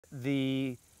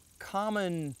the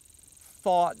common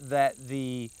thought that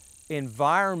the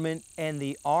environment and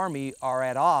the Army are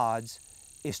at odds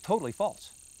is totally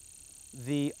false.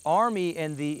 The Army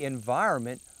and the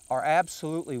environment are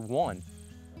absolutely one.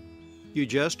 You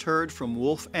just heard from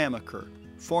Wolf Amaker,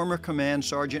 former Command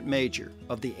Sergeant Major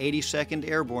of the 82nd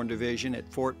Airborne Division at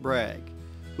Fort Bragg,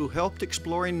 who helped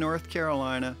Exploring North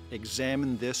Carolina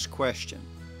examine this question.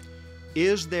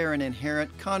 Is there an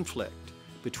inherent conflict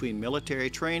between military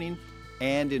training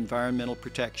and environmental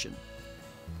protection?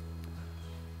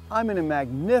 I'm in a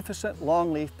magnificent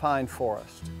longleaf pine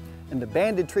forest, and the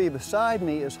banded tree beside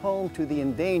me is home to the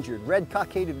endangered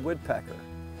red-cockaded woodpecker.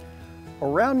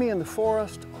 Around me in the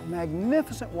forest are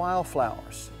magnificent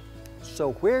wildflowers.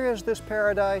 So where is this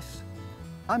paradise?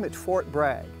 I'm at Fort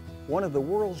Bragg, one of the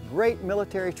world's great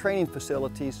military training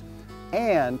facilities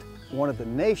and one of the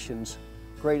nation's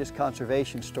greatest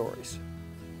conservation stories.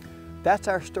 That's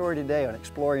our story today on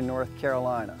Exploring North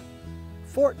Carolina.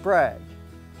 Fort Bragg,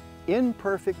 in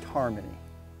perfect harmony.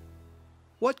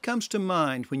 What comes to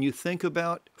mind when you think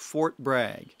about Fort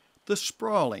Bragg, the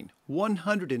sprawling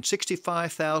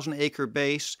 165,000-acre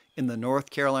base in the North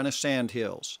Carolina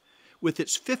Sandhills, with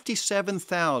its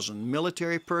 57,000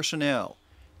 military personnel,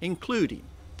 including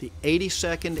the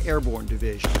 82nd Airborne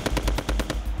Division?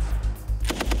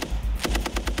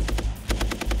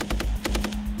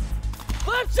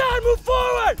 Left side, move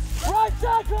forward! Right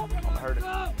side, come! I heard it.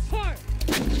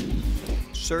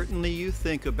 Certainly you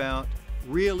think about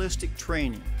realistic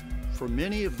training for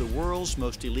many of the world's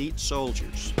most elite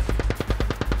soldiers.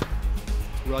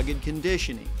 Rugged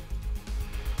conditioning,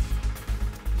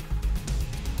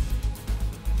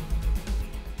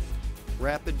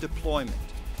 rapid deployment,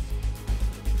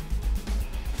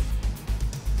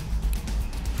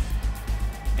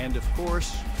 and of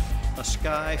course, a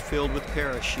sky filled with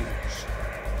parachutes,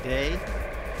 day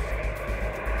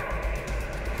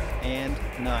and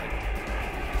night.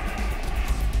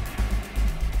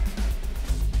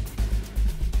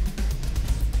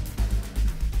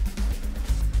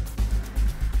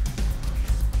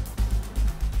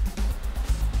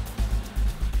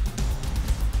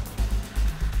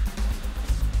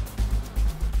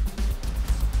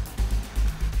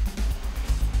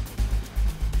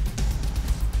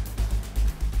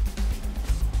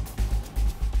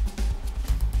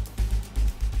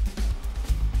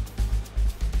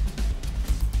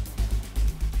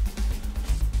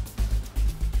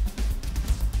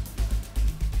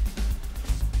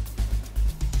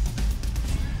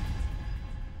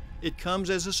 It comes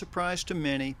as a surprise to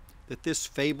many that this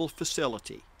fabled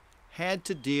facility had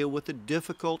to deal with a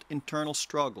difficult internal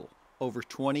struggle over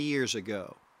 20 years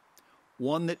ago,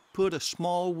 one that put a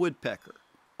small woodpecker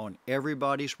on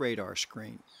everybody's radar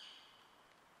screen.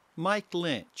 Mike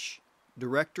Lynch,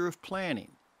 Director of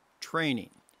Planning, Training,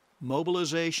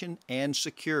 Mobilization, and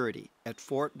Security at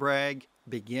Fort Bragg,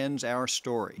 begins our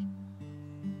story.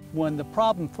 When the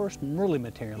problem first really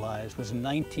materialized was in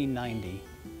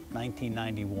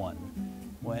 1991,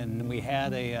 when we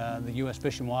had the U.S.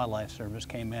 Fish and Wildlife Service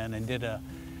came in and did a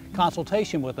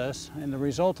consultation with us, and the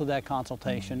result of that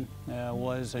consultation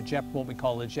was what we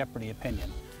call a jeopardy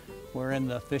opinion, wherein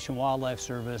the Fish and Wildlife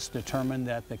Service determined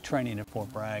that the training at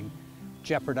Fort Bragg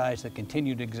jeopardized the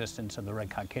continued existence of the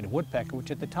red-cockaded woodpecker,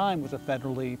 which at the time was a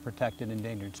federally protected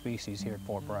endangered species here at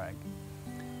Fort Bragg.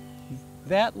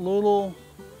 That little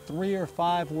 3 or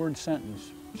 5 word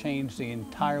sentence changed the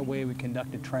entire way we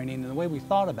conducted training and the way we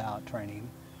thought about training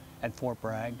at Fort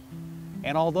Bragg.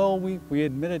 And although we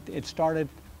admitted it started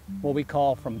what we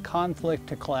call from conflict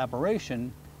to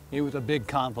collaboration, it was a big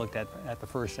conflict at the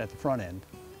front end.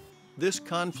 This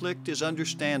conflict is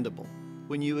understandable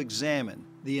when you examine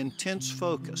the intense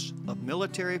focus of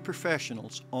military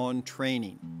professionals on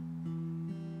training.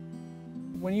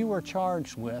 When you are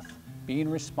charged with being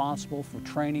responsible for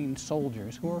training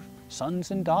soldiers who are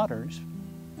sons and daughters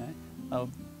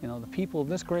of the people of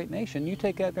this great nation, you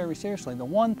take that very seriously. The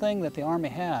one thing that the Army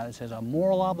has is a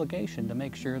moral obligation to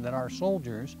make sure that our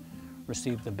soldiers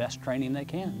receive the best training they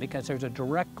can, because there's a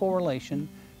direct correlation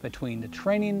between the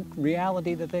training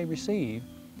reality that they receive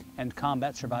and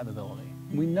combat survivability.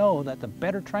 We know that the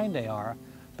better trained they are,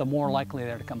 the more likely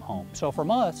they are to come home. So from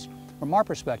our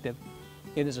perspective,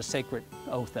 it is a sacred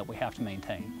oath that we have to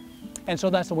maintain. And so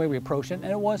that's the way we approached it,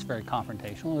 and it was very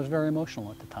confrontational. It was very emotional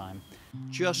at the time.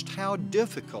 Just how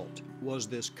difficult was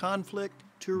this conflict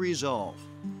to resolve?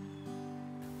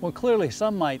 Well, clearly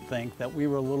some might think that we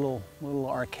were a little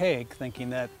archaic, thinking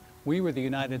that we were the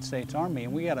United States Army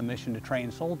and we had a mission to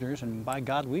train soldiers, and by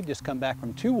God, we'd just come back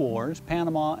from 2 wars,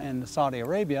 Panama and Saudi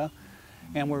Arabia,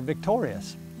 and we're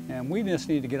victorious. And we just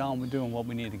need to get on with doing what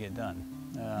we need to get done.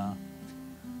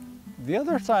 the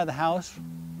other side of the house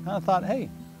kind of thought, hey,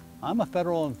 I'm a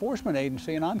federal enforcement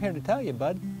agency and I'm here to tell you,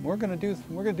 bud, we're gonna do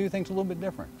things a little bit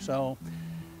different. So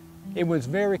it was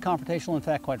very confrontational. In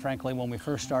fact, quite frankly, when we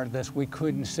first started this, we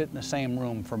couldn't sit in the same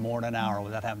room for more than an hour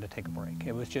without having to take a break.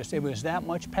 It was that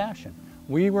much passion.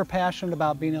 We were passionate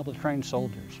about being able to train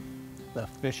soldiers. The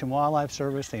Fish and Wildlife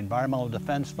Service, the Environmental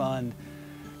Defense Fund,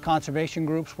 conservation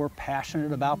groups were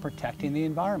passionate about protecting the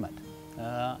environment.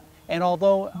 And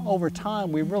although over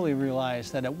time we really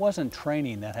realized that it wasn't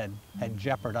training that had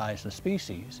jeopardized the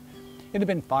species, it had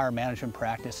been fire management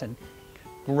practice and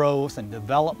growth and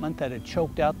development that had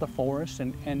choked out the forest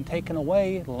and taken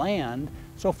away land,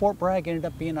 so Fort Bragg ended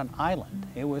up being an island.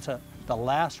 It was the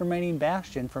last remaining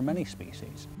bastion for many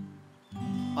species.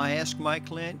 I asked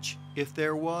Mike Lynch if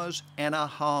there was an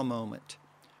aha moment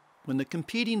when the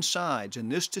competing sides in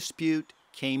this dispute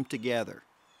came together.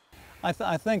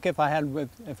 I think if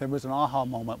there was an aha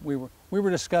moment, we were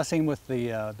discussing with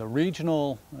the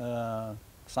regional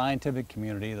scientific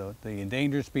community, the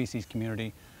endangered species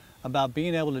community, about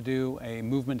being able to do a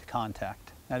movement to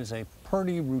contact. That is a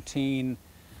pretty routine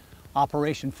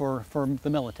operation for the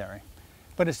military.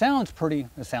 But it sounds pretty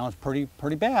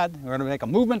bad. We're going to make a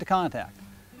movement to contact.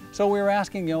 So we were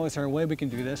asking, is there a way we can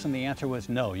do this? And the answer was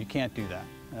no, you can't do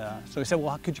that. So he said,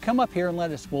 well, could you come up here and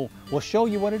we'll show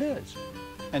you what it is.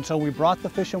 And so we brought the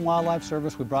Fish and Wildlife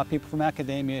Service, we brought people from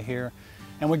academia here,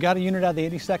 and we got a unit out of the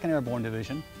 82nd Airborne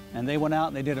Division, and they went out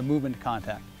and they did a movement to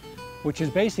contact, which is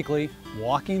basically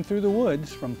walking through the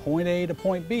woods from point A to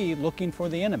point B looking for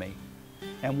the enemy.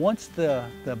 And once the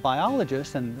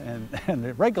biologists and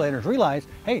the regulators realized,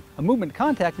 hey, a movement to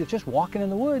contact is just walking in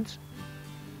the woods,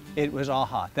 it was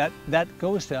aha. That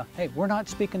goes to, hey, we're not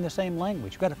speaking the same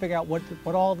language. We've got to figure out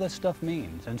what all this stuff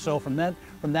means. And so from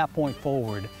that point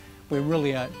forward, we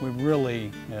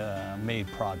really made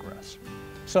progress.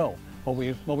 So what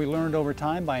we learned over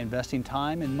time by investing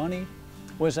time and money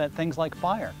was that things like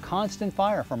fire, constant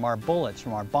fire from our bullets,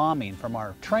 from our bombing, from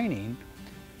our training,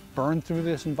 burn through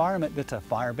this environment that's a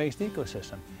fire-based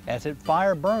ecosystem. As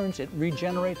fire burns, it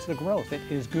regenerates the growth. It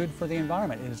is good for the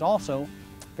environment. It is also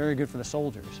very good for the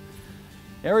soldiers.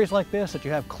 Areas like this that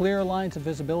you have clear lines of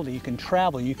visibility, you can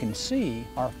travel, you can see,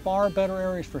 are far better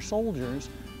areas for soldiers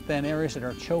than areas that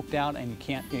are choked out and you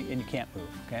can't move,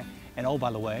 okay? And oh,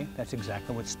 by the way, that's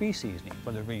exactly what species need,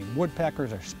 whether it be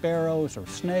woodpeckers or sparrows or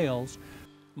snails.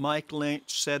 Mike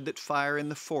Lynch said that fire in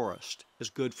the forest is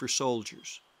good for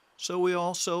soldiers. So we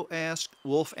also asked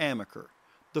Wolf Amaker,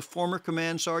 the former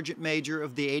Command Sergeant Major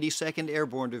of the 82nd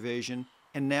Airborne Division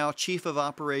and now Chief of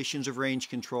Operations of Range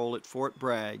Control at Fort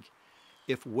Bragg,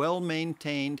 if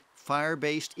well-maintained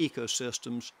fire-based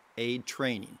ecosystems aid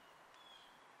training.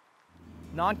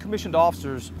 Non-commissioned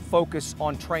officers focus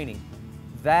on training.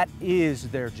 That is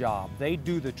their job. They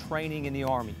do the training in the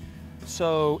Army.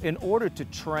 So in order to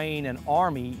train an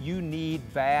Army, you need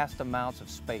vast amounts of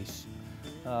space.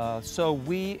 So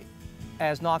we,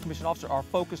 as non-commissioned officers, are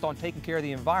focused on taking care of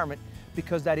the environment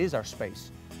because that is our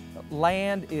space.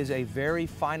 Land is a very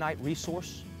finite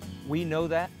resource. We know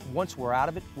that. Once we're out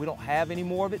of it, we don't have any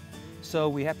more of it. So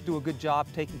we have to do a good job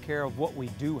taking care of what we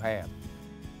do have.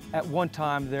 At one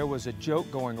time, there was a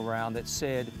joke going around that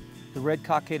said the red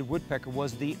cockaded woodpecker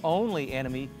was the only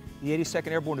enemy the 82nd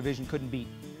Airborne Division couldn't beat.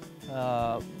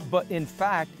 But in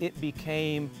fact, it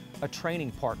became a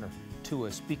training partner to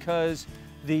us because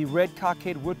the red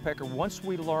cockaded woodpecker, once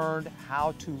we learned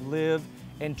how to live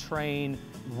and train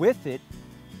with it,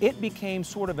 it became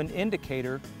sort of an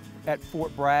indicator at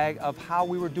Fort Bragg of how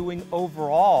we were doing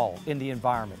overall in the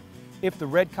environment. If the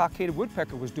red cockaded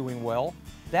woodpecker was doing well,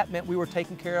 that meant we were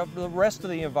taking care of the rest of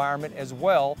the environment as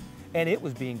well, and it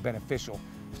was being beneficial.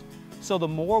 So the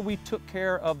more we took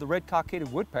care of the red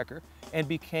cockaded woodpecker and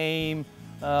became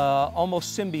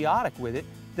almost symbiotic with it,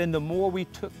 then the more we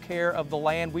took care of the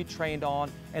land we trained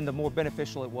on and the more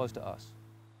beneficial it was to us.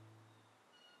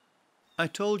 I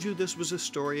told you this was a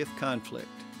story of conflict,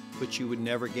 but you would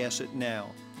never guess it now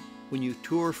when you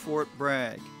tour Fort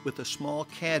Bragg with a small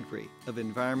cadre of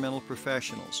environmental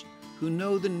professionals who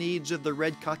know the needs of the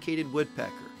red cockaded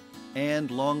woodpecker and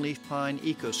longleaf pine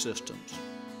ecosystems,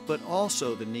 but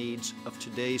also the needs of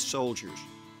today's soldiers.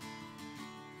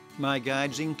 My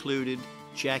guides included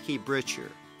Jackie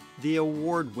Britcher, the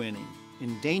award-winning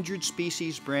Endangered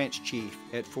Species Branch Chief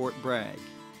at Fort Bragg,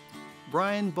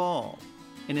 Brian Ball,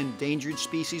 an endangered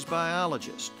species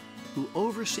biologist who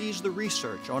oversees the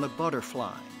research on a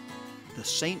butterfly, the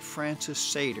St. Francis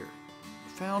satyr,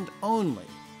 found only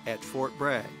at Fort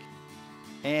Bragg,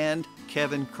 and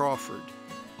Kevin Crawford,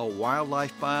 a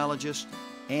wildlife biologist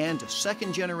and a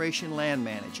second-generation land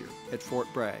manager at Fort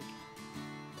Bragg.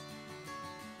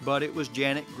 But it was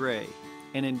Janet Gray,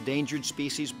 an endangered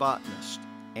species botanist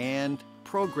and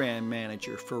program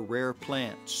manager for rare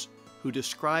plants, who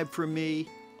described for me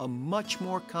a much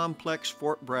more complex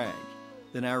Fort Bragg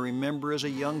than I remember as a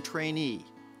young trainee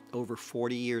over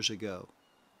 40 years ago.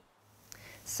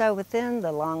 So within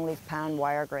the longleaf pine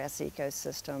wiregrass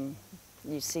ecosystem,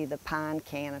 you see the pine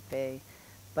canopy,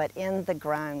 but in the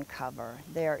ground cover,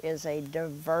 there is a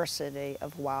diversity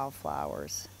of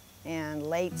wildflowers. In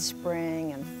late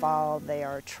spring and fall, they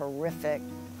are terrific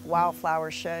wildflower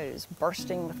shows,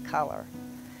 bursting with color.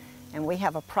 And we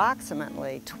have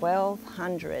approximately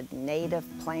 1,200 native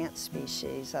plant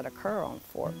species that occur on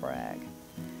Fort Bragg.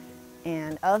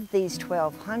 And of these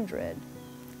 1,200,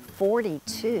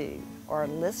 42 are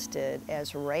listed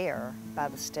as rare by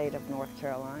the state of North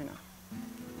Carolina.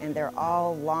 And they're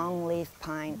all longleaf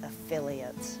pine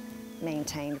affiliates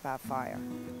maintained by fire.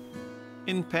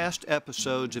 In past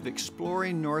episodes of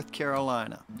Exploring North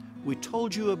Carolina, we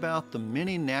told you about the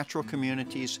many natural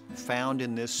communities found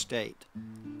in this state.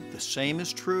 The same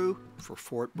is true for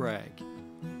Fort Bragg.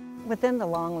 Within the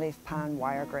longleaf pine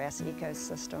wiregrass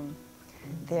ecosystem,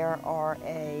 there are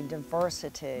a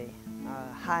diversity,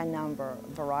 high number,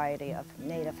 variety of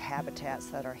native habitats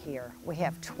that are here. We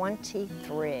have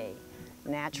 23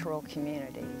 natural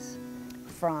communities,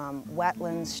 from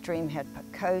wetlands, streamhead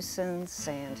precosins,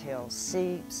 sandhill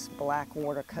seeps,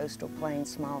 blackwater coastal plain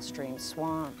small stream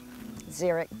swamp,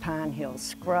 xeric pine hill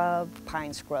scrub,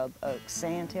 pine scrub oak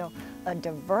sandhill, a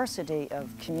diversity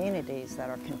of communities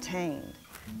that are contained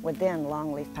within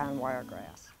longleaf pine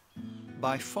wiregrass.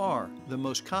 By far, the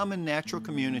most common natural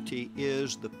community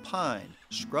is the pine,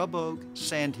 scrub oak,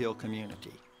 sandhill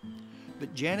community.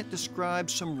 But Janet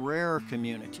describes some rarer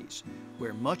communities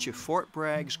where much of Fort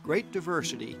Bragg's great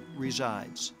diversity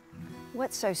resides.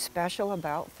 What's so special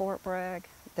about Fort Bragg?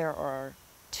 There are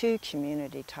two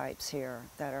community types here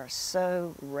that are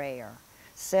so rare,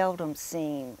 seldom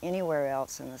seen anywhere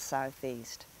else in the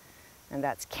Southeast, and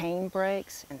that's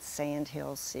canebrakes and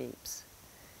sandhill seeps.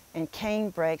 And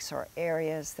canebrakes are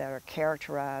areas that are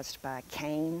characterized by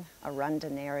cane,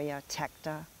 Arundinaria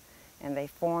tecta, and they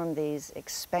form these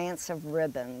expansive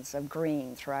ribbons of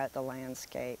green throughout the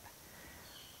landscape.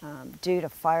 Due to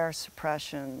fire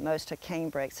suppression, most of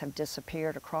canebrakes have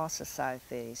disappeared across the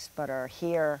Southeast, but are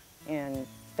here in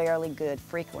fairly good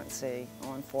frequency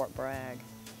on Fort Bragg.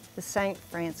 The St.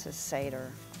 Francis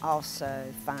satyr also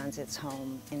finds its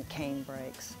home in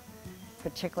canebrakes,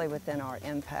 particularly within our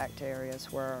impact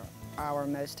areas where our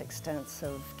most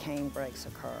extensive canebrakes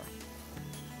occur.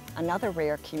 Another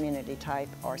rare community type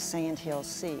are sandhill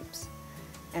seeps,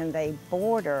 and they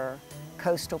border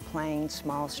coastal plain,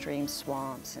 small stream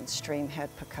swamps, and streamhead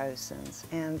precosins,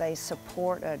 and they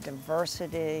support a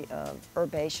diversity of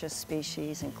herbaceous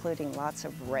species, including lots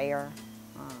of rare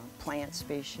plant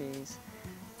species,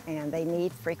 and they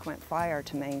need frequent fire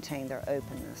to maintain their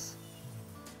openness.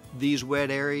 These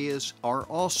wet areas are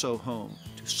also home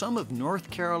to some of North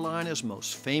Carolina's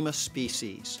most famous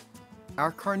species,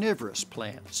 our carnivorous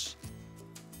plants.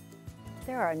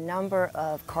 There are a number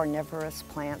of carnivorous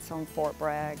plants on Fort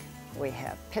Bragg. We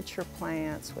have pitcher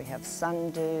plants, we have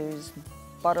sundews,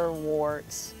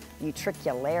 butterworts,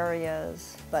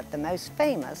 utricularias, but the most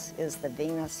famous is the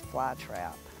Venus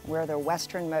flytrap. We're the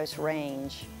westernmost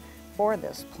range for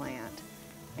this plant,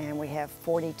 and we have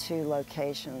 42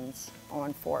 locations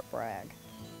on Fort Bragg.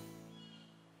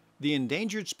 The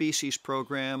Endangered Species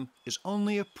Program is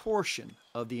only a portion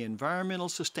of the environmental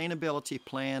sustainability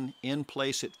plan in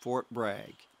place at Fort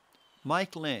Bragg.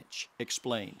 Mike Lynch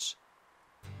explains.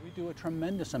 We do a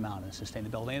tremendous amount of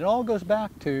sustainability, and it all goes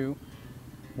back to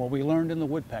what we learned in the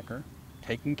woodpecker,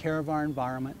 taking care of our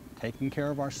environment, taking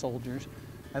care of our soldiers.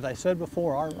 As I said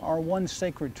before, our one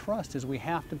sacred trust is we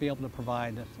have to be able to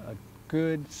provide a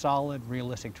good, solid,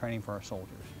 realistic training for our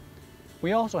soldiers.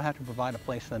 We also have to provide a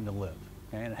place for them to live,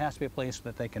 okay? And it has to be a place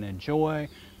that they can enjoy,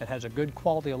 that has a good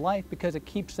quality of life, because it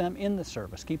keeps them in the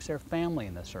service, keeps their family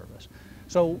in the service.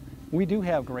 So we do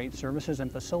have great services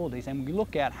and facilities, and we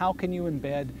look at how can you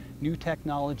embed new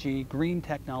technology, green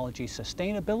technology,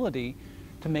 sustainability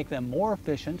to make them more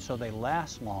efficient so they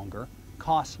last longer,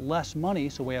 cost less money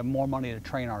so we have more money to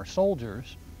train our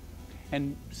soldiers,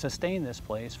 and sustain this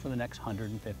place for the next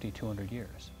 150, 200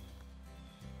 years.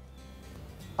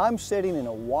 I'm sitting in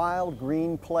a wild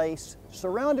green place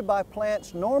surrounded by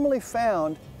plants normally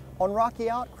found on rocky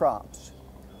outcrops.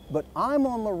 But I'm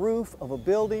on the roof of a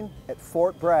building at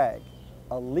Fort Bragg,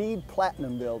 a LEED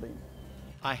Platinum building.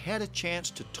 I had a chance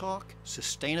to talk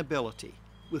sustainability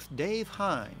with Dave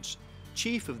Hines,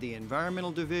 Chief of the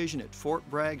Environmental Division at Fort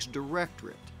Bragg's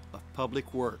Directorate of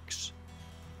Public Works.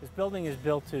 This building is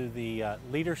built to the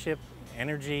leadership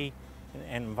energy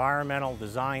and environmental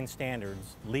design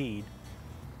standards, LEED,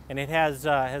 and it has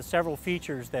several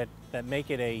features that make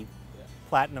it a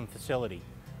platinum facility.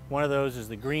 One of those is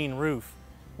the green roof,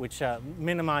 which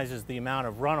minimizes the amount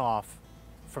of runoff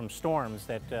from storms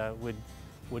that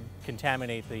would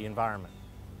contaminate the environment.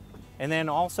 And then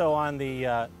also on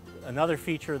the another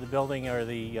feature of the building are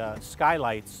the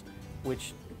skylights,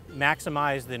 which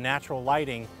maximize the natural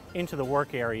lighting into the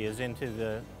work areas, into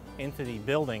the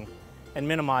building, and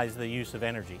minimize the use of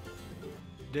energy.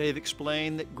 Dave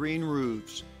explained that green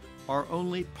roofs are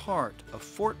only part of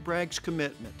Fort Bragg's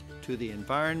commitment to the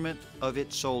environment of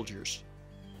its soldiers.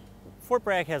 Fort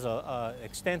Bragg has an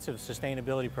extensive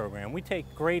sustainability program. We take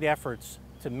great efforts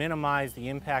to minimize the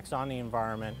impacts on the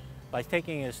environment by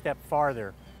taking it a step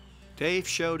farther. Dave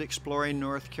showed Exploring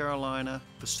North Carolina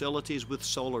facilities with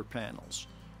solar panels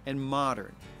and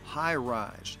modern,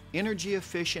 high-rise,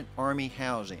 energy-efficient Army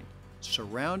housing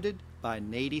surrounded by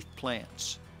native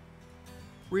plants.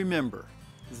 Remember,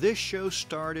 this show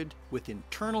started with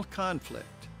internal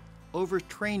conflict over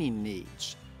training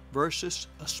needs versus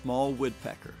a small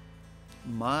woodpecker.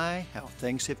 My, how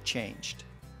things have changed.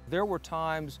 There were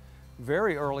times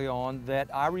very early on that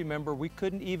I remember we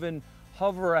couldn't even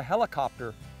hover a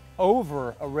helicopter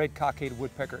over a red cockaded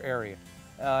woodpecker area.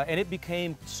 And it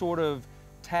became sort of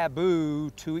taboo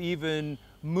to even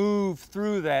move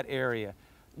through that area.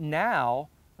 Now,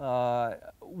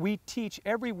 we teach,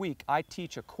 every week I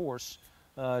teach a course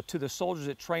to the soldiers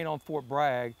that train on Fort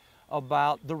Bragg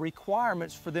about the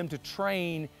requirements for them to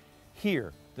train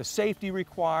here, the safety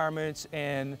requirements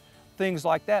and things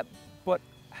like that. But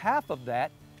half of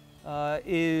that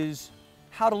is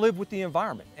how to live with the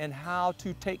environment and how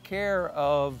to take care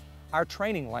of our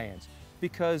training lands.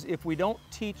 Because if we don't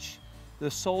teach the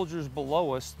soldiers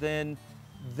below us, then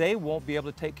they won't be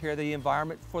able to take care of the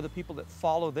environment for the people that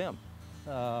follow them.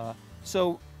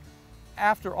 So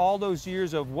after all those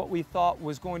years of what we thought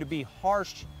was going to be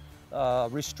harsh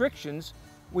restrictions,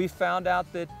 we found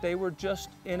out that they were just,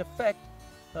 in effect,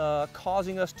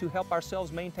 causing us to help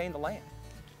ourselves maintain the land.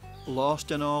 Lost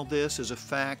in all this is a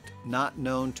fact not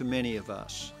known to many of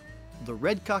us. The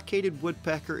red-cockaded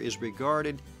woodpecker is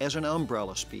regarded as an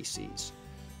umbrella species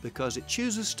because it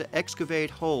chooses to excavate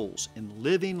holes in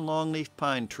living longleaf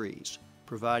pine trees,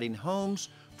 providing homes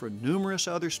for numerous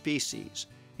other species,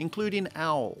 including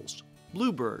owls,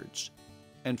 bluebirds,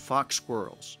 and fox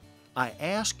squirrels. I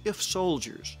ask if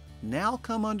soldiers now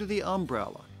come under the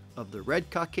umbrella of the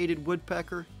red-cockaded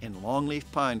woodpecker in longleaf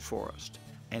pine forest,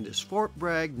 and is Fort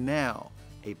Bragg now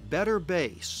a better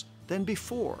base than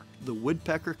before the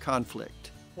woodpecker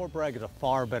conflict? Fort Bragg is a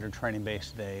far better training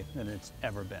base today than it's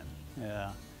ever been.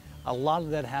 A lot of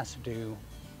that has to do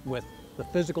with the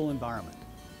physical environment,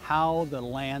 how the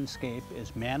landscape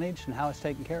is managed and how it's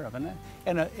taken care of.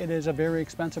 And it is a very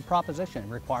expensive proposition. It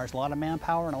requires a lot of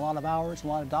manpower and a lot of hours, and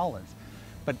a lot of dollars.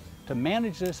 But to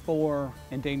manage this for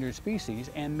endangered species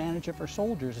and manage it for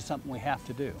soldiers is something we have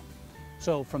to do.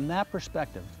 So from that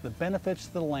perspective, the benefits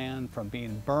to the land from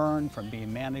being burned, from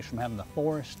being managed, from having the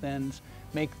forest thins,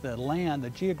 make the land,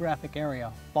 the geographic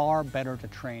area, far better to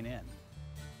train in.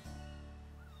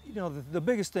 You know, the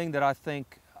biggest thing that I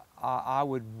think I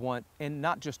would want, and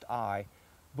not just I,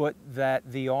 but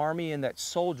that the Army and that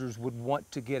soldiers would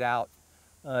want to get out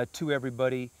to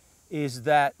everybody, is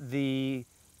that the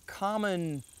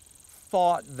common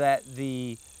thought that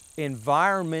the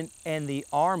environment and the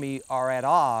Army are at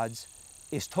odds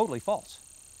is totally false.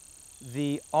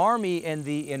 The Army and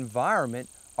the environment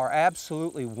are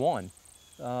absolutely one.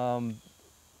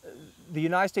 The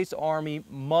United States Army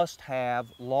must have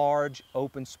large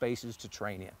open spaces to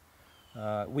train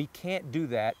in. We can't do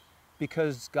that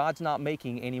because God's not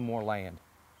making any more land.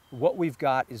 What we've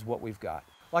got is what we've got.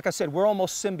 Like I said, we're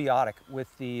almost symbiotic with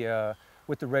the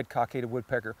red cockaded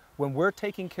woodpecker. When we're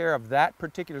taking care of that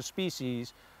particular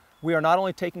species, we are not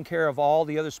only taking care of all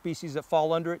the other species that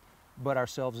fall under it, but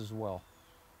ourselves as well.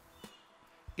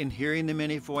 In hearing the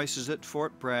many voices at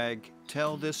Fort Bragg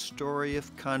tell this story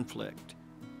of conflict,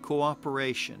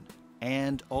 cooperation,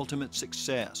 and ultimate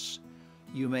success,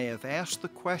 you may have asked the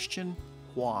question,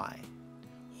 why?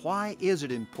 Why is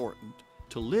it important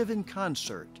to live in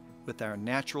concert with our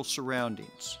natural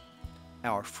surroundings?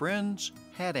 Our friends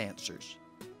had answers.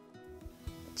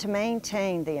 To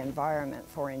maintain the environment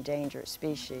for endangered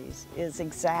species is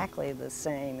exactly the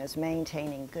same as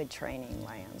maintaining good training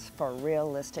lands for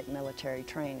realistic military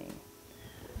training.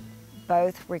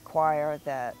 Both require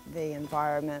that the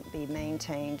environment be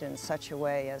maintained in such a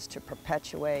way as to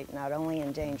perpetuate not only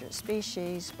endangered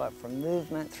species, but for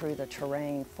movement through the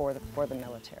terrain for the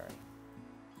military.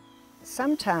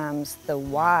 Sometimes the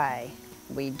why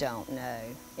we don't know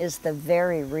is the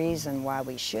very reason why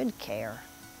we should care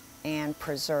and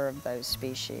preserve those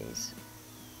species.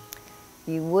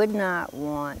 You would not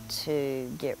want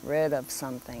to get rid of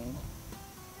something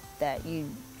that you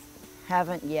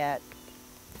haven't yet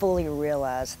fully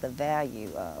realized the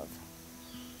value of.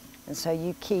 And so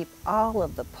you keep all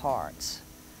of the parts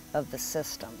of the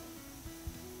system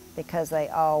because they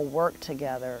all work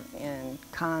together in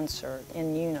concert,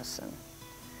 in unison.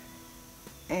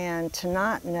 And to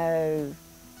not know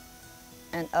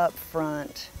an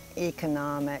upfront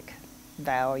economic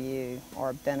value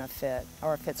or benefit,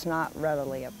 or if it's not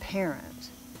readily apparent,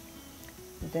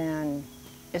 then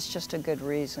it's just a good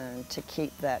reason to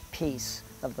keep that piece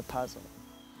of the puzzle.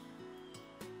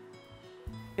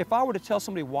 If I were to tell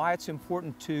somebody why it's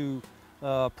important to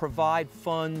provide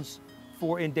funds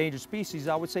for endangered species,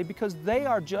 I would say because they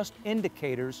are just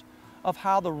indicators of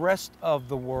how the rest of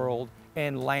the world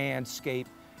and landscape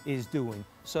is doing.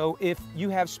 So if you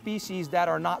have species that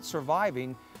are not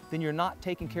surviving, then you're not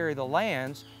taking care of the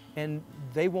lands and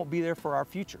they won't be there for our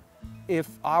future. If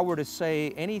I were to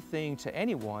say anything to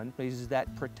anyone, is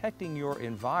that protecting your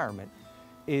environment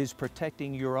is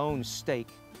protecting your own stake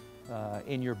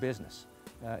in your business.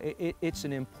 It's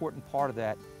an important part of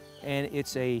that, and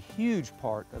it's a huge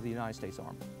part of the United States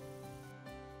Army.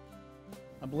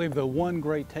 I believe the one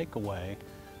great takeaway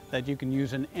that you can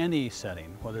use in any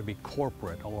setting, whether it be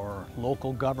corporate or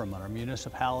local government or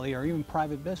municipality or even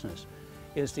private business,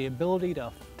 is the ability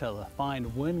to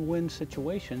find win-win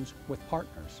situations with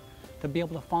partners. To be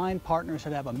able to find partners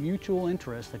that have a mutual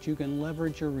interest that you can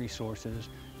leverage your resources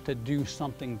to do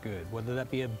something good, whether that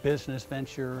be a business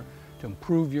venture, to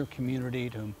improve your community,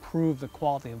 to improve the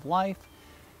quality of life.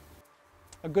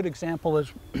 A good example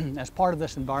is, as part of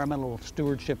this environmental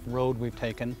stewardship road we've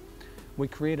taken, we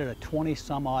created a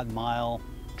 20-some-odd mile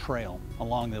trail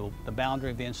along the boundary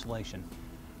of the installation.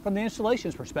 From the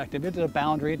installation's perspective, it's a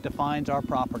boundary, it defines our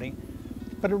property,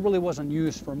 but it really wasn't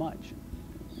used for much.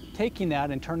 Taking that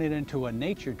and turning it into a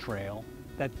nature trail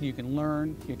that you can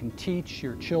learn, you can teach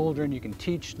your children, you can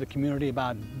teach the community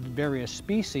about various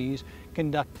species,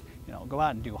 go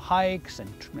out and do hikes and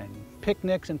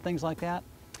picnics and things like that,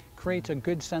 creates a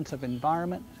good sense of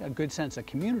environment, a good sense of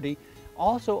community,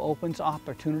 also opens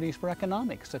opportunities for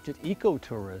economics, such as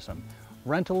ecotourism,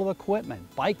 rental of equipment,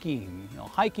 biking,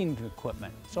 hiking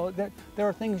equipment. So there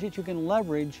are things that you can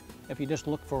leverage if you just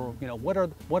look for, what are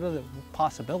the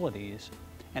possibilities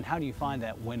and how do you find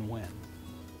that win-win?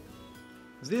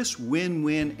 This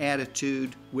win-win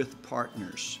attitude with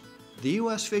partners, the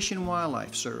U.S. Fish and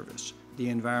Wildlife Service, the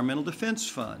Environmental Defense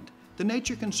Fund, the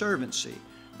Nature Conservancy,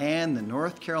 and the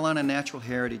North Carolina Natural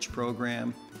Heritage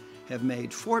Program have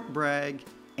made Fort Bragg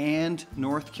and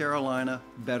North Carolina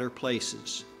better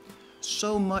places.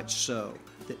 So much so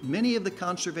that many of the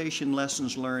conservation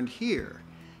lessons learned here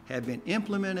have been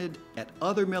implemented at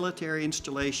other military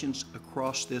installations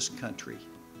across this country.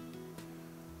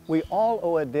 We all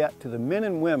owe a debt to the men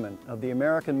and women of the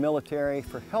American military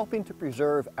for helping to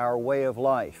preserve our way of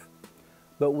life.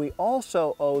 But we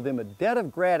also owe them a debt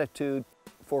of gratitude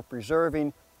for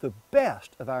preserving the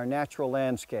best of our natural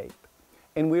landscape.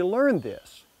 And we learned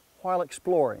this while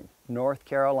exploring North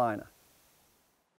Carolina.